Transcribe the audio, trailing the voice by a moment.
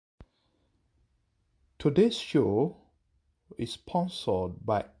Today's show is sponsored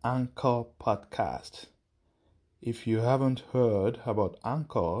by Anchor Podcast. If you haven't heard about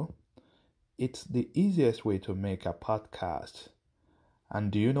Anchor, it's the easiest way to make a podcast. And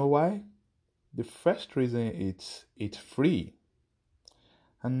do you know why? The first reason it's free.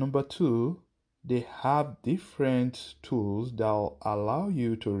 And number two, they have different tools that will allow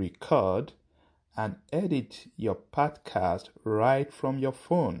you to record and edit your podcast right from your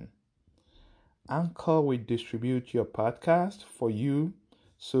phone. Anchor will distribute your podcast for you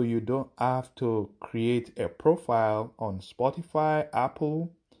so you don't have to create a profile on Spotify,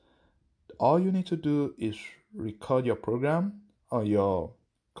 Apple. All you need to do is record your program on your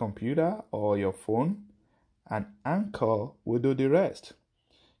computer or your phone, and Anchor will do the rest.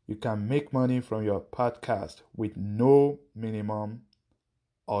 You can make money from your podcast with no minimum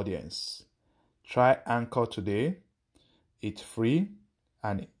audience. Try Anchor today. It's free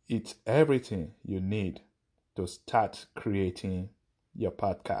and it's everything you need to start creating your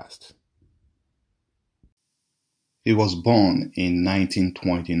podcast. He was born in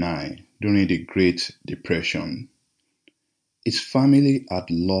 1929 during the Great Depression. His family had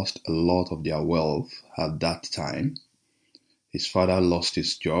lost a lot of their wealth at that time. His father lost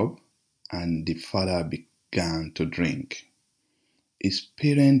his job and the father began to drink. His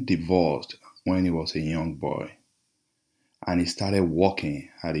parents divorced when he was a young boy, and he started working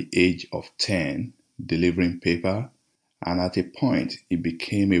at the age of 10, delivering paper, and at a point he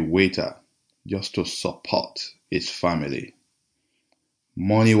became a waiter just to support his family.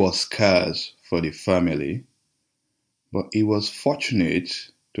 Money was scarce for the family, but he was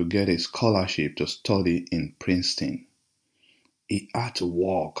fortunate to get a scholarship to study in Princeton. He had to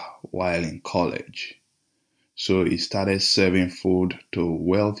work while in college, so he started serving food to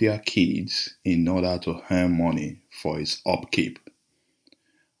wealthier kids in order to earn money for his upkeep.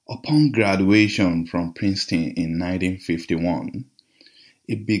 Upon graduation from Princeton in 1951,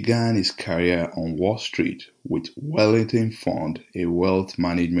 he began his career on Wall Street with Wellington Fund, a wealth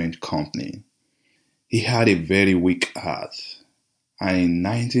management company. He had a very weak heart, and in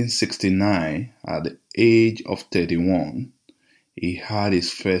 1969, at the age of 31, he had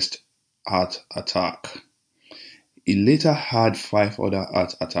his first heart attack. He later had 5 other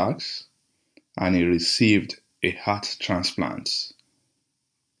heart attacks, and he received a heart transplant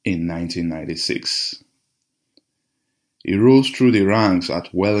in 1996. He rose through the ranks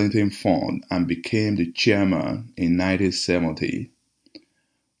at Wellington Fund and became the chairman in 1970,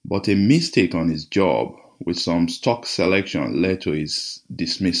 but a mistake on his job with some stock selection led to his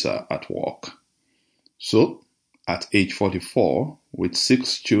dismissal at work. So, at age 44, with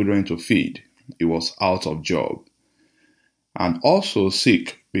 6 children to feed, he was out of job, and also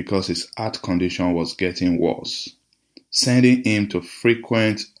sick because his heart condition was getting worse, sending him to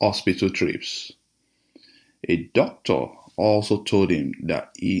frequent hospital trips. A doctor also told him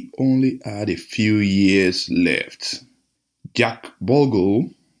that he only had a few years left. Jack Bogle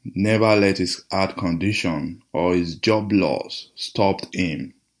never let his heart condition or his job loss stop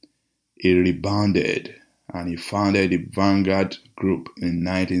him. He rebounded and he founded the Vanguard Group in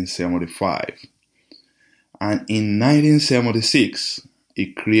 1975. And in 1976,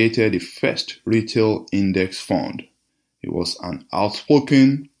 he created the first retail index fund. He was an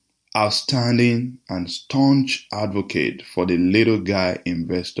outspoken, outstanding, and staunch advocate for the little guy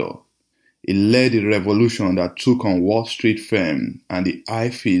investor. He led the revolution that took on Wall Street firms and the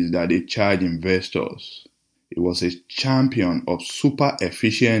high fees that they charge investors. He was a champion of super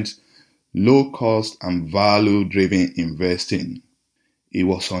efficient, low cost, and value driven investing. He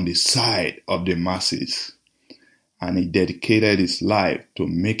was on the side of the masses, and he dedicated his life to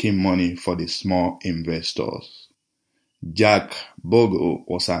making money for the small investors. Jack Bogle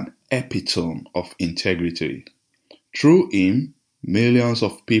was an epitome of integrity. Through him, millions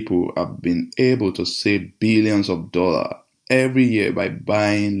of people have been able to save billions of dollars every year by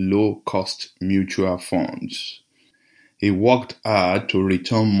buying low-cost mutual funds. He worked hard to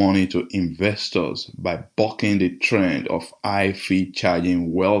return money to investors by bucking the trend of high fee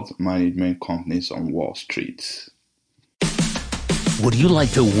charging wealth management companies on Wall Street. Would you like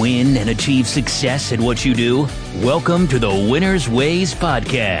to win and achieve success at what you do? Welcome to the Winner's Ways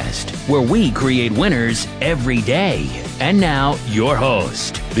podcast, where we create winners every day. And now, your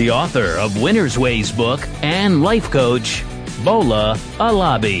host, the author of Winner's Ways book and life coach, Bola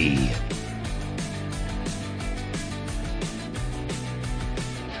Alabi.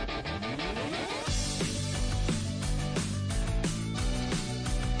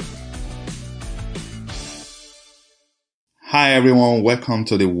 Hi everyone, welcome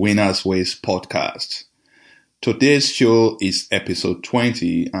to the Winner's Ways podcast. Today's show is episode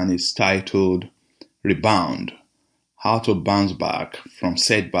 20 and it's titled Rebound, how to bounce back from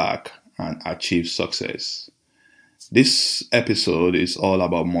setback and achieve success. This episode is all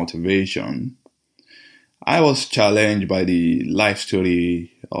about motivation. I was challenged by the life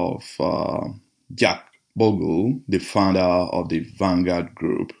story of Jack Bogle, the founder of the Vanguard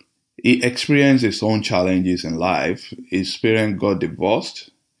Group. He experienced his own challenges in life. His parents got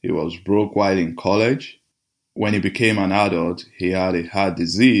divorced. He was broke while in college. When he became an adult, he had a heart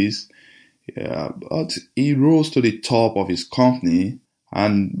disease, but he rose to the top of his company,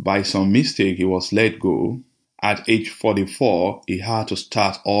 and by some mistake, he was let go. At age 44, he had to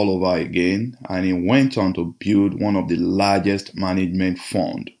start all over again, and he went on to build one of the largest management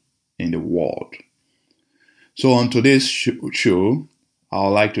funds in the world. So on today's show, I would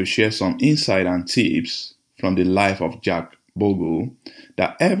like to share some insight and tips from the life of Jack Bogle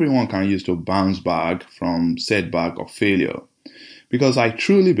that everyone can use to bounce back from setback or failure. Because I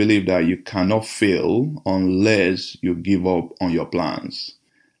truly believe that you cannot fail unless you give up on your plans.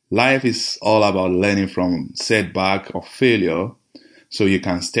 Life is all about learning from setback or failure so you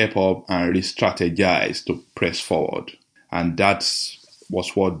can step up and re-strategize to press forward. And that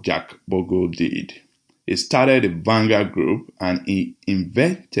was what Jack Bogle did. He started the Vanguard Group and he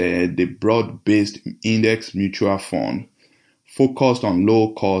invented the broad-based index mutual fund focused on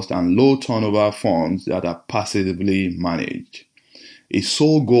low cost and low turnover funds that are passively managed. His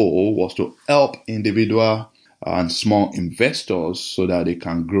sole goal was to help individual and small investors so that they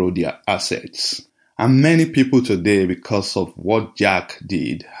can grow their assets. And many people today, because of what Jack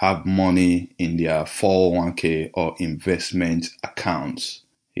did, have money in their 401k or investment accounts.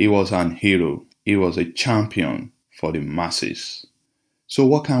 He was an hero. He was a champion for the masses. So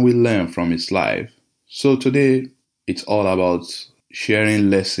what can we learn from his life? So today, it's all about sharing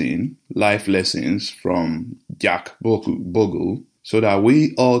life lessons from Jack Bogle, so that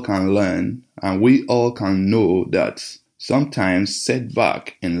we all can learn and we all can know that sometimes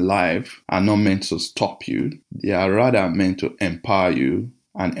setbacks in life are not meant to stop you. They are rather meant to empower you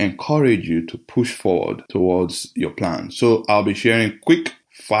and encourage you to push forward towards your plan. So I'll be sharing quick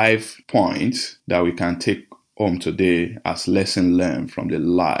 5 points that we can take home today as lesson learned from the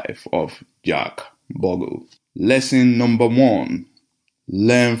life of Jack Bogle. Lesson number 1,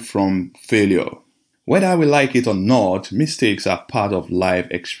 learn from failure. Whether we like it or not, mistakes are part of life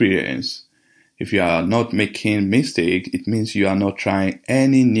experience. If you are not making mistakes, it means you are not trying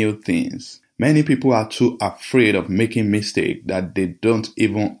any new things. Many people are too afraid of making mistakes that they don't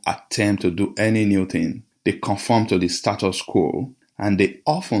even attempt to do any new thing. They conform to the status quo and they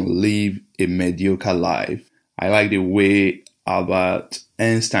often live a mediocre life. I like the way Albert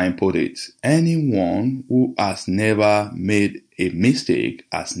Einstein put it. Anyone who has never made a mistake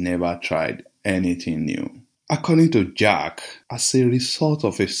has never tried anything new. According to Jack, as a result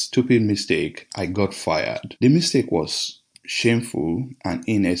of a stupid mistake, I got fired. The mistake was shameful and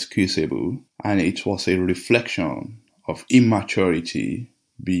inexcusable, and it was a reflection of immaturity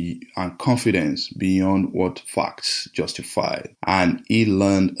and confidence beyond what facts justify. And he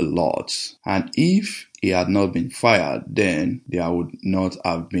learned a lot. And if he had not been fired, then there would not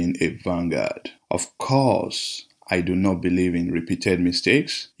have been a Vanguard. Of course, I do not believe in repeated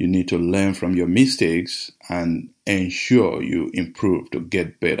mistakes. You need to learn from your mistakes and ensure you improve to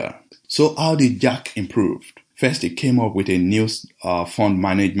get better. So how did Jack improve? First, he came up with a new fund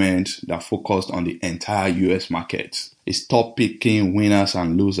management that focused on the entire US market. He stopped picking winners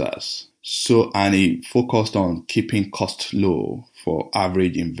and losers. And he focused on keeping costs low for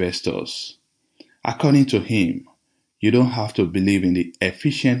average investors. According to him, you don't have to believe in the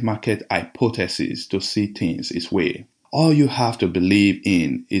efficient market hypothesis to see things his way. All you have to believe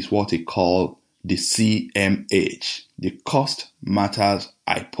in is what he called the CMH, the cost matters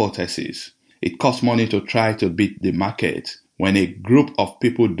hypothesis. It costs money to try to beat the market. When a group of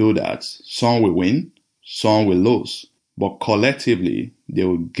people do that, some will win, some will lose, but collectively they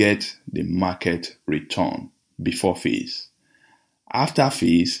will get the market return before fees. After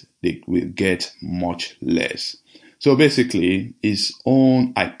fees, they will get much less. So basically, his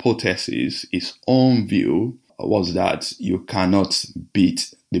own hypothesis, his own view was that you cannot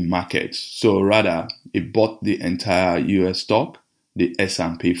beat the market. So rather, he bought the entire US stock, the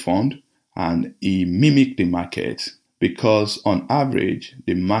S&P fund, and he mimicked the market because on average,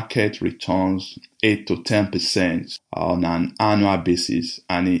 the market returns 8 to 10% on an annual basis,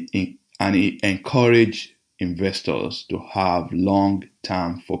 and he encouraged investors to have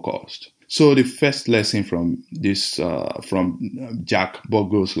long-term focus. So the first lesson from Jack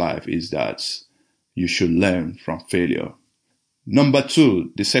Bogle's life is that you should learn from failure. Number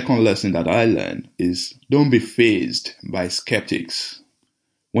 2, the second lesson that I learned is don't be fazed by skeptics.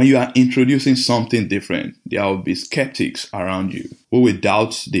 When you are introducing something different, there will be skeptics around you who will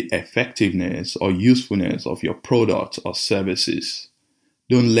doubt the effectiveness or usefulness of your product or services.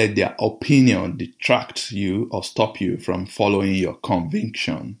 Don't let their opinion detract you or stop you from following your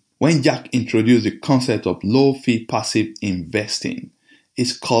conviction. When Jack introduced the concept of low-fee passive investing,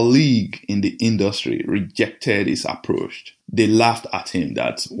 his colleague in the industry rejected his approach. They laughed at him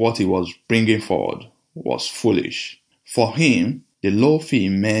that what he was bringing forward was foolish. For him, the low fee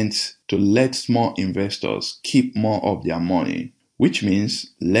meant to let small investors keep more of their money, which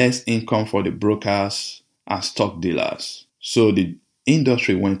means less income for the brokers and stock dealers. So the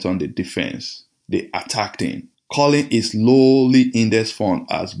industry went on the defense. They attacked him, calling his lowly index fund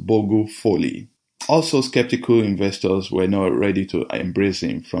as bogle folly. Also, skeptical investors were not ready to embrace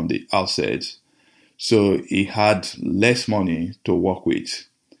him from the outset, so he had less money to work with.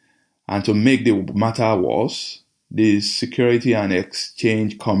 And to make the matter worse, the Security and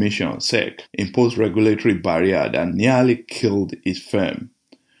Exchange Commission, SEC, imposed regulatory barrier that nearly killed his firm.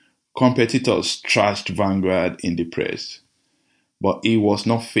 Competitors trashed Vanguard in the press, but he was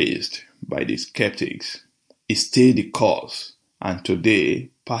not fazed by the skeptics. He stayed the course, and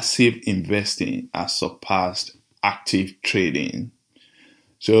today, passive investing has surpassed active trading.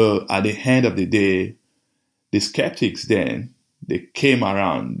 So at the end of the day, the skeptics then, they came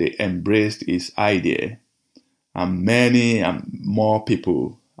around, they embraced his idea, and many and more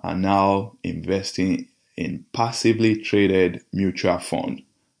people are now investing in passively traded mutual fund,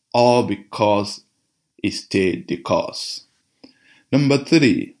 all because it stayed the course. Number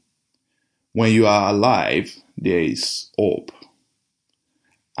 3, when you are alive, there is hope.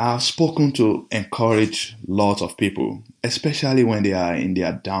 I've spoken to encourage lots of people, especially when they are in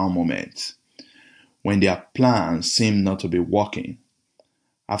their down moments, when their plans seem not to be working.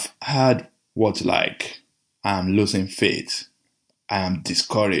 I've heard words like, I am losing faith, I am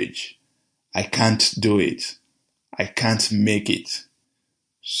discouraged, I can't do it, I can't make it.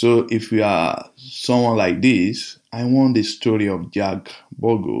 So if you are someone like this, I want the story of Jack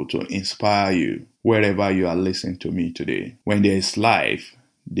Bogle to inspire you wherever you are listening to me today. When there is life,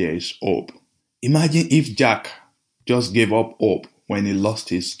 there is hope. Imagine if Jack just gave up hope when he lost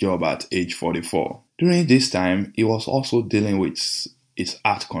his job at age 44. During this time, he was also dealing with his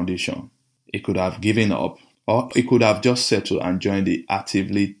heart condition. He could have given up, or he could have just settled and joined the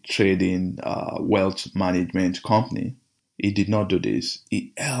actively trading wealth management company. He did not do this.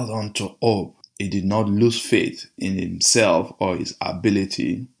 He held on to hope. He did not lose faith in himself or his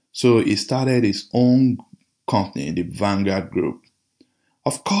ability. So he started his own company, the Vanguard Group.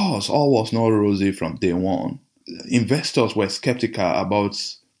 Of course, all was not rosy from day one. Investors were skeptical about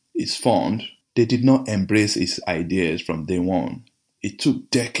his fund. They did not embrace his ideas from day one. It took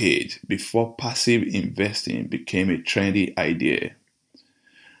decades before passive investing became a trendy idea.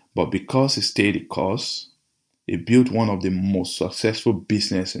 But because he stayed the course, he built one of the most successful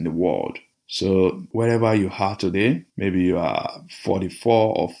business in the world. So wherever you are today, maybe you are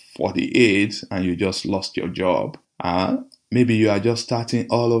 44 or 48 and you just lost your job. Maybe you are just starting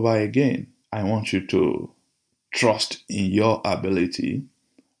all over again. I want you to trust in your ability.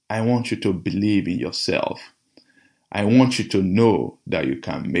 I want you to believe in yourself. I want you to know that you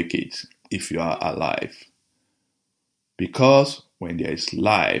can make it if you are alive. Because when there is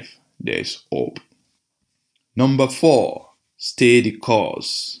life, there is hope. Number 4, stay the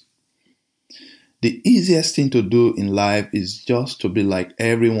course. The easiest thing to do in life is just to be like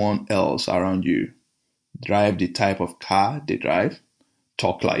everyone else around you. Drive the type of car they drive,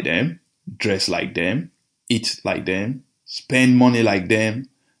 talk like them, dress like them, eat like them, spend money like them,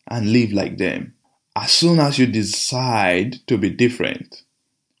 and live like them. As soon as you decide to be different,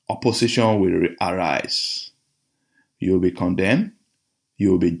 opposition will arise. You'll be condemned,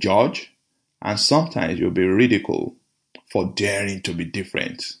 you'll be judged, and sometimes you'll be ridiculed for daring to be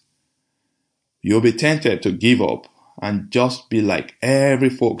different. You'll be tempted to give up and just be like every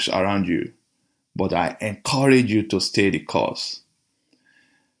folks around you, but I encourage you to stay the course.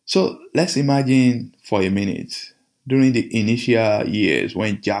 So let's imagine for a minute, during the initial years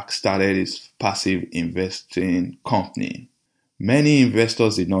when Jack started his passive investing company, many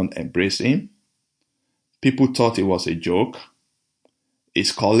investors did not embrace him. People thought it was a joke.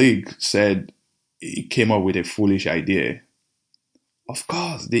 His colleague said he came up with a foolish idea. Of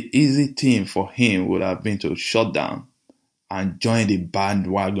course, the easy thing for him would have been to shut down and join the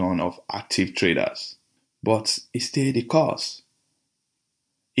bandwagon of active traders. But he stayed the course.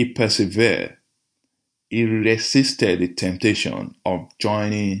 He persevered. He resisted the temptation of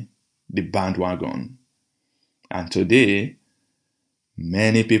joining the bandwagon. And today,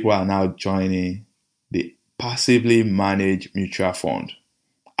 many people are now joining the passively managed mutual fund.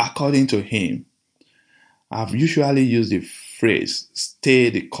 According to him, I've usually used the phrase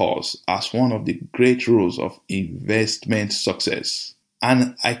stay the course as one of the great rules of investment success.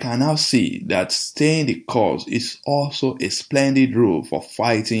 And I can now see that staying the course is also a splendid rule for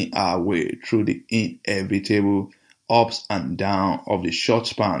fighting our way through the inevitable ups and downs of the short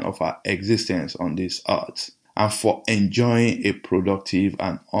span of our existence on this earth, and for enjoying a productive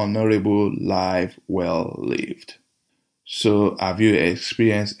and honorable life well lived. So, have you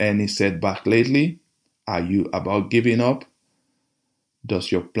experienced any setback lately? Are you about giving up?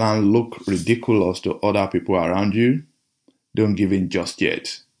 Does your plan look ridiculous to other people around you? Don't give in just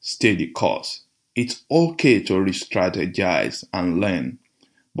yet. Stay the course. It's okay to re-strategize and learn,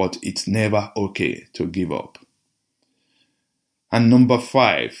 but it's never okay to give up. And number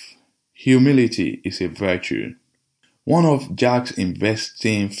 5, humility is a virtue. One of Jack's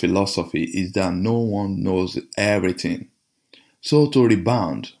investing philosophy is that no one knows everything. So to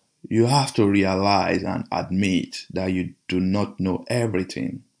rebound, you have to realize and admit that you do not know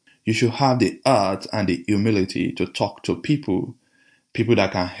everything. You should have the heart and the humility to talk to people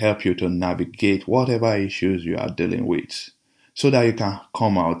that can help you to navigate whatever issues you are dealing with, so that you can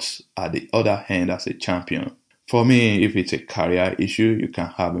come out at the other end as a champion. For me, if it's a career issue, you can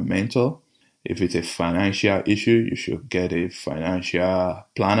have a mentor. If it's a financial issue, you should get a financial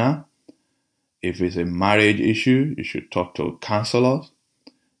planner. If it's a marriage issue, you should talk to counselors.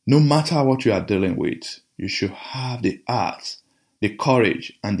 No matter what you are dealing with, you should have the heart, the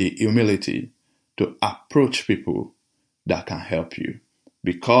courage, and the humility to approach people that can help you,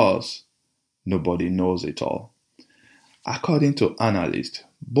 because nobody knows it all. According to analysts,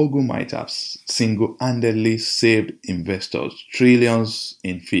 Bogle might have single-handedly saved investors trillions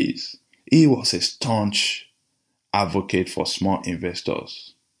in fees. He was a staunch advocate for small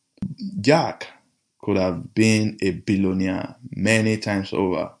investors. Jack could have been a billionaire many times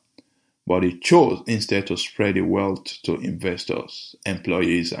over, but he chose instead to spread the wealth to investors,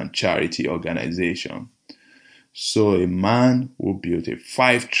 employees, and charity organizations. So a man who built a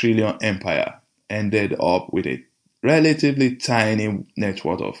 5 trillion empire ended up with a relatively tiny net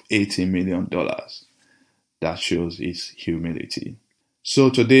worth of $80 million. That shows his humility. So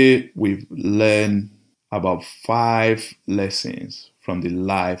today we've learned about 5 lessons from the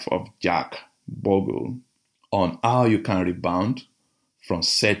life of Jack Bogle on how you can rebound from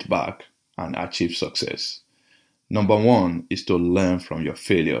setback and achieve success. Number 1 is to learn from your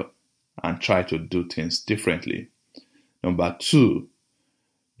failure and try to do things differently. Number 2,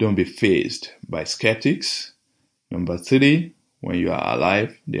 don't be faced by skeptics. Number 3, when you are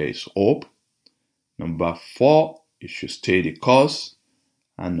alive, there is hope. Number 4, you should stay the course.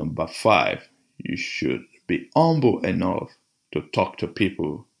 And number 5, you should be humble enough to talk to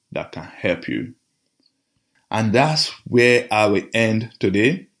people that can help you. And that's where I will end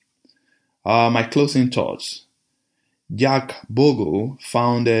today. My closing thoughts. Jack Bogle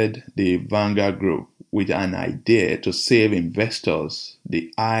founded the Vanguard Group with an idea to save investors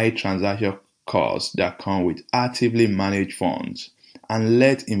the high transaction costs that come with actively managed funds and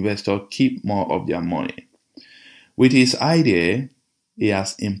let investors keep more of their money. With his idea, he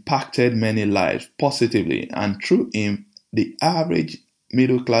has impacted many lives positively, and through him, the average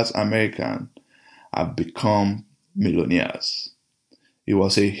middle-class American have become millionaires. He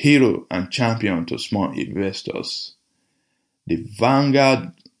was a hero and champion to small investors. The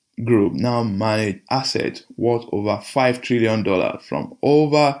Vanguard Group now manages assets worth over $5 trillion from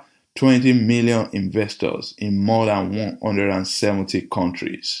over 20 million investors in more than 170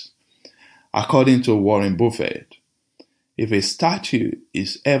 countries. According to Warren Buffett, if a statue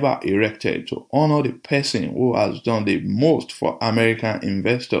is ever erected to honor the person who has done the most for American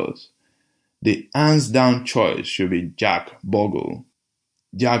investors, the hands-down choice should be Jack Bogle.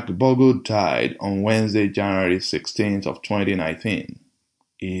 Jack Bogle died on Wednesday, January 16th of 2019.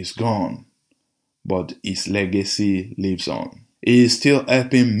 He is gone, but his legacy lives on. He is still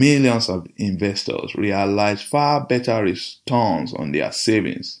helping millions of investors realize far better returns on their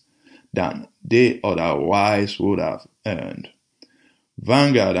savings than they otherwise would have earned.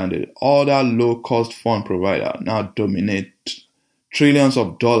 Vanguard and the other low-cost fund provider now dominate trillions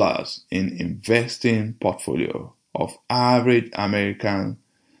of dollars in investing portfolio of average American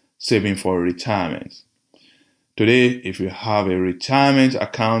saving for retirement. Today, if you have a retirement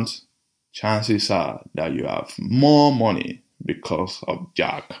account, chances are that you have more money because of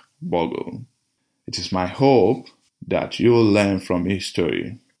Jack Bogle. It is my hope that you'll learn from his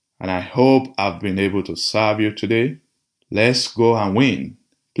story, and I hope I've been able to serve you today. Let's go and win.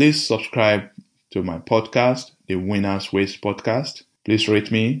 Please subscribe to my podcast, the Winner's Ways Podcast. Please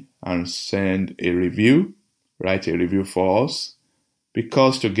rate me and send a review. Write a review for us.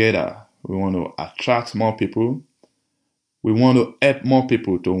 because together we want to attract more people. We want to help more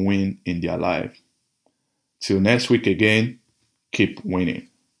people to win in their life. Till next week again, keep winning.